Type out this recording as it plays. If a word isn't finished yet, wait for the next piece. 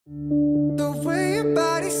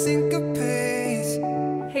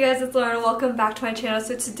Hey guys, it's Lauren. Welcome back to my channel.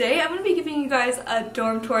 So today I'm going to be giving you guys a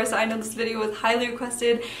dorm tour. So I know this video was highly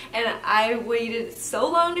requested and I waited so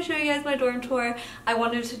long to show you guys my dorm tour. I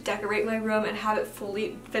wanted to decorate my room and have it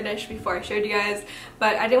fully finished before I showed you guys,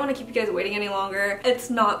 but I didn't want to keep you guys waiting any longer. It's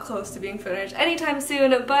not close to being finished anytime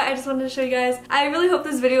soon, but I just wanted to show you guys. I really hope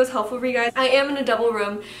this video is helpful for you guys. I am in a double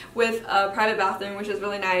room with a private bathroom, which is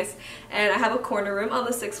really nice, and I have a corner room on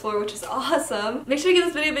the 6th floor, which is awesome. Make sure you give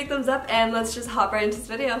this video a big thumbs up and let's just hop right into this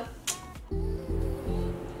video.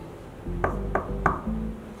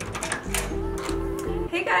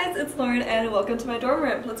 Hey guys, it's Lauren and welcome to my dorm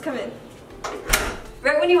room. Let's come in.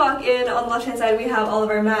 Right when you walk in, on the left hand side we have all of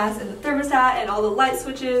our masks and the thermostat and all the light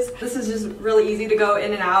switches. This is just really easy to go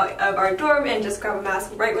in and out of our dorm and just grab a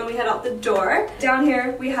mask right when we head out the door. Down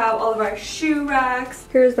here we have all of our shoe racks.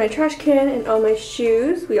 Here's my trash can and all my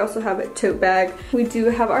shoes. We also have a tote bag. We do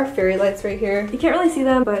have our fairy lights right here. You can't really see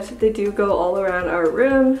them, but they do go all around our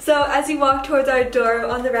room. So as you walk towards our door,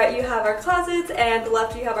 on the right you have our closets and the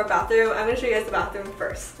left you have our bathroom. I'm going to show you guys the bathroom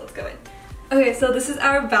first. Let's go in. Okay, so this is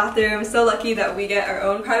our bathroom. So lucky that we get our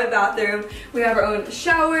own private bathroom. We have our own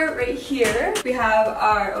shower right here. We have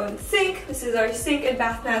our own sink. This is our sink and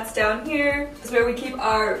bath mats down here. This is where we keep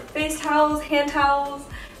our face towels, hand towels,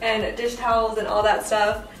 and dish towels and all that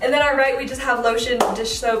stuff. And then on our right we just have lotion,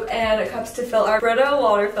 dish soap, and cups to fill our Brita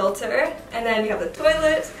water filter. And then you have the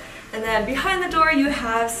toilet. And then behind the door you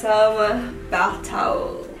have some bath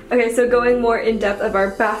towels. Okay, so going more in depth of our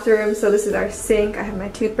bathroom, so this is our sink. I have my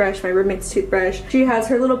toothbrush, my roommate's toothbrush. She has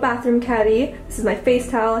her little bathroom caddy. This is my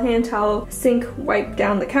face towel, hand towel, sink, wipe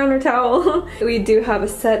down the counter towel. We do have a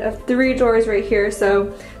set of 3 drawers right here,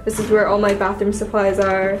 so this is where all my bathroom supplies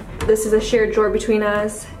are. This is a shared drawer between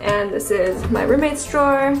us, and this is my roommate's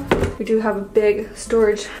drawer. We do have a big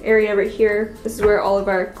storage area right here. This is where all of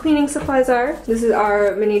our cleaning supplies are. This is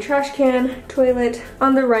our mini trash can, toilet.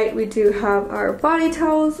 On the right, we do have our body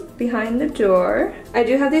towels behind the door. I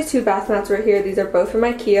do have these 2 bath mats right here. These are both from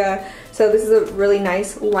IKEA. So this is a really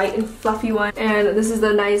nice light and fluffy one, and this is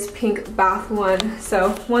the nice pink bath one.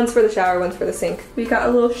 So one's for the shower, one's for the sink. We got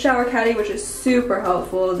a little shower caddy, which is super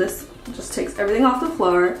helpful. This just takes everything off the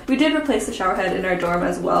floor. We did replace the shower head in our dorm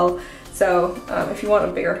as well. So if you want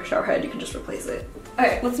a bigger shower head, you can just replace it.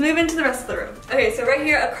 Okay, let's move into the rest of the room. Okay, so right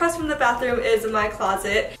here across from the bathroom is my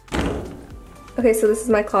closet. Okay, so this is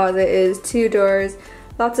my closet. It is 2 doors.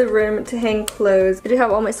 Lots of room to hang clothes. I do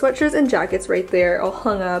have all my sweatshirts and jackets right there all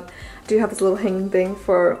hung up. I do have this little hanging thing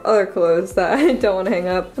for other clothes that I don't want to hang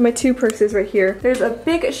up. And my 2 purses right here. There's a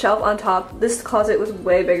big shelf on top. This closet was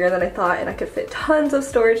way bigger than I thought and I could fit tons of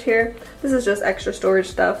storage here. This is just extra storage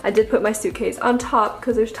stuff. I did put my suitcase on top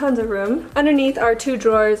because there's tons of room. Underneath are 2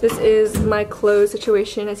 drawers. This is my clothes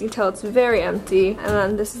situation. As you can tell, it's very empty. And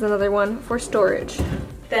then this is another one for storage.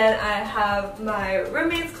 Then I have my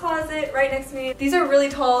roommate's closet right next to me. These are really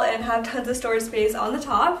tall and have tons of storage space on the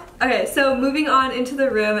top. Okay, so moving on into the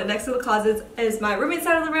room, next to the closets is my roommate's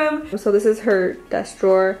side of the room. So this is her desk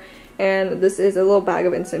drawer, and this is a little bag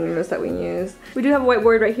of instant noodles that we use. We do have a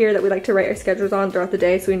whiteboard right here that we like to write our schedules on throughout the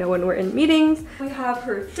day so we know when we're in meetings. We have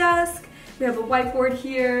her desk. We have a whiteboard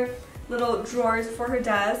here. Little drawers for her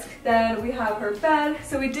desk. Then we have her bed.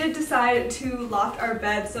 So we did decide to loft our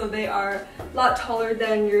bed so they are a lot taller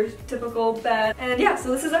than your typical bed. And yeah,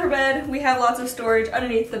 so this is her bed. We have lots of storage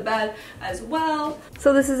underneath the bed as well.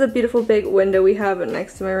 So this is a beautiful big window we have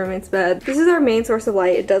next to my roommate's bed. This is our main source of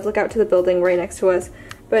light. It does look out to the building right next to us,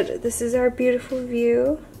 but this is our beautiful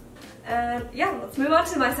view. And yeah, let's move on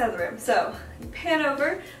to my side of the room. So you pan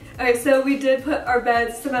over. Okay, so we did put our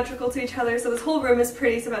beds symmetrical to each other, so this whole room is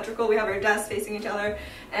pretty symmetrical. We have our desks facing each other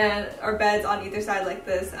and our beds on either side like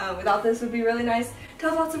this. Without this, it would be really nice to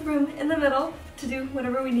have lots of room in the middle to do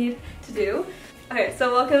whatever we need to do. Okay,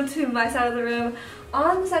 so welcome to my side of the room.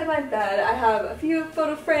 On the side of my bed, I have a few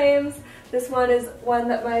photo frames. This one is one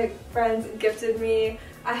that my friends gifted me.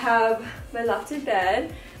 I have my lofted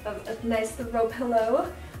bed, a nice throw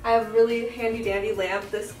pillow. I have a really handy dandy lamp.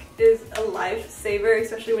 This is a lifesaver,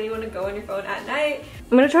 especially when you want to go on your phone at night.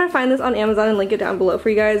 I'm going to try to find this on Amazon and link it down below for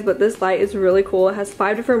you guys, but this light is really cool. It has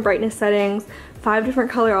 5 different brightness settings, 5 different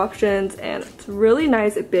color options, and it's really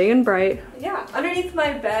nice, big and bright. Yeah, underneath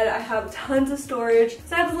my bed I have tons of storage.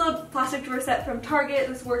 So I have this little plastic drawer set from Target.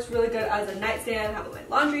 This works really good as a nightstand. I have my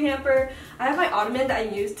laundry hamper. I have my ottoman that I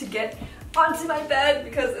use to get onto my bed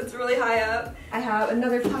because it's really high up. I have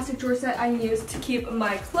another plastic drawer set I use to keep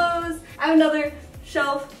my clothes. I have another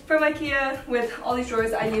shelf from IKEA with all these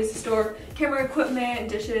drawers I use to store camera equipment and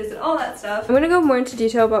dishes and all that stuff. I'm gonna go more into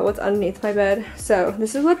detail about what's underneath my bed. So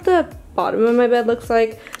this is what the bottom of my bed looks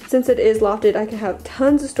like. Since it is lofted, I can have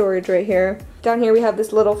tons of storage right here. Down here we have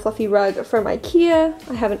this little fluffy rug from IKEA.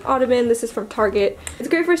 I have an ottoman. This is from Target. It's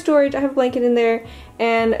great for storage. I have a blanket in there,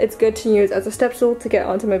 and it's good to use as a step stool to get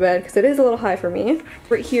onto my bed because it is a little high for me.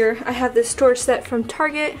 Right here I have this storage set from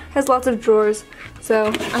Target. It has lots of drawers. So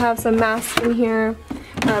I have some masks in here.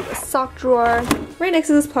 I have a sock drawer. Right next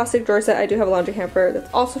to this plastic drawer set, I do have a laundry hamper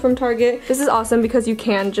that's also from Target. This is awesome because you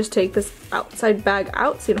can just take this outside bag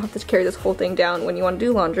out, so you don't have to carry this whole thing down when you want to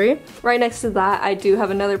do laundry. Right next to that, I do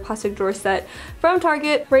have another plastic drawer set from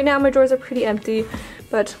Target. Right now my drawers are pretty empty,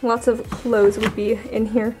 but lots of clothes would be in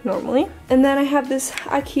here normally. And then I have this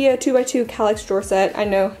IKEA 2x2 Calyx drawer set. I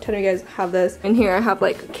know a ton of you guys have this. In here I have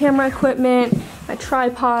like camera equipment, my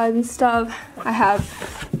tripod and stuff. I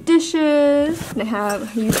have dishes, and I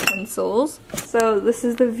have utensils. So this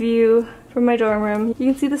is the view from my dorm room.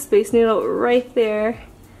 You can see the Space Needle right there.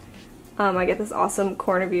 I get this awesome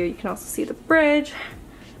corner view. You can also see the bridge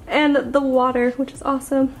and the water, which is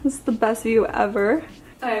awesome. This is the best view ever.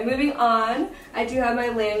 Alright, moving on. I do have my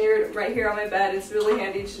lanyard right here on my bed. It's really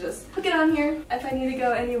handy to just hook it on here if I need to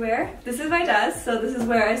go anywhere. This is my desk, so this is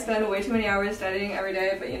where I spend way too many hours studying every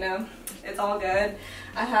day, but you know, it's all good.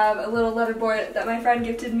 I have a little letterboard that my friend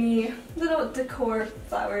gifted me, little decor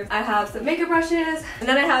flowers. I have some makeup brushes, and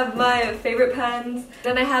then I have my favorite pens.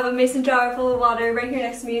 Then I have a mason jar full of water right here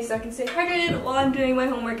next to me so I can stay hydrated while I'm doing my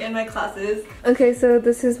homework and my classes. Okay, so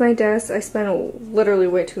this is my desk. I spent literally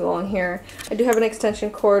way too long here. I do have an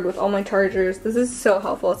extension cord with all my chargers. This is so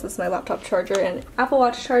helpful. This is my laptop charger and Apple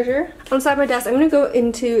Watch charger. On the side of my desk, I'm going to go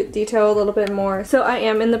into detail a little bit more. So I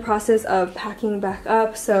am in the process of packing back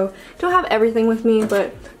up, so I don't have everything with me, but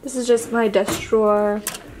this is just my desk drawer.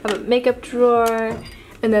 I have a makeup drawer,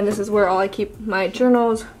 and then this is where all I keep my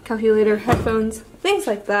journals, calculator, headphones, things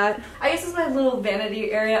like that. I guess this is my little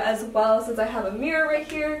vanity area as well, since I have a mirror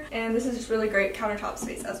right here, and this is just really great countertop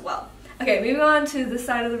space as well. Okay, moving on to the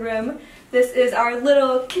side of the room. This is our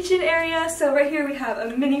little kitchen area. So right here we have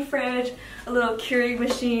a mini fridge, a little Keurig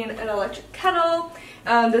machine, an electric kettle.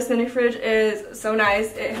 This mini fridge is so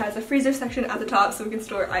nice. It has a freezer section at the top so we can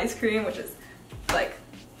store ice cream, which is like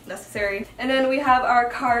necessary. And then we have our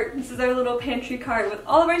cart. This is our little pantry cart with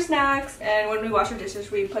all of our snacks, and when we wash our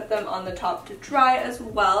dishes we put them on the top to dry as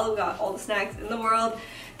well. We got all the snacks in the world.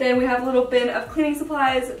 Then we have a little bin of cleaning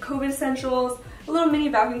supplies, COVID essentials, a little mini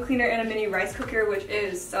vacuum cleaner, and a mini rice cooker, which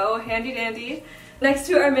is so handy dandy. Next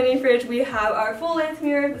to our mini fridge, we have our full-length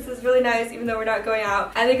mirror. This is really nice, even though we're not going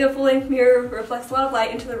out. I think a full-length mirror reflects a lot of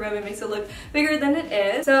light into the room and makes it look bigger than it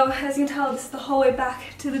is. So, as you can tell, this is the hallway back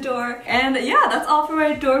to the door. And yeah, that's all for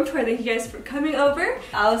my dorm tour. Thank you guys for coming over.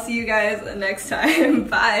 I'll see you guys next time.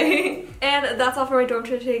 Bye! And that's all for my dorm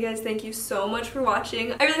tour today, guys. Thank you so much for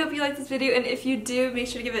watching. I really hope you liked this video, and if you do, make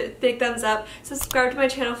sure to give it a big thumbs up. Subscribe to my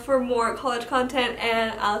channel for more college content,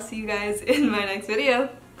 and I'll see you guys in my next video.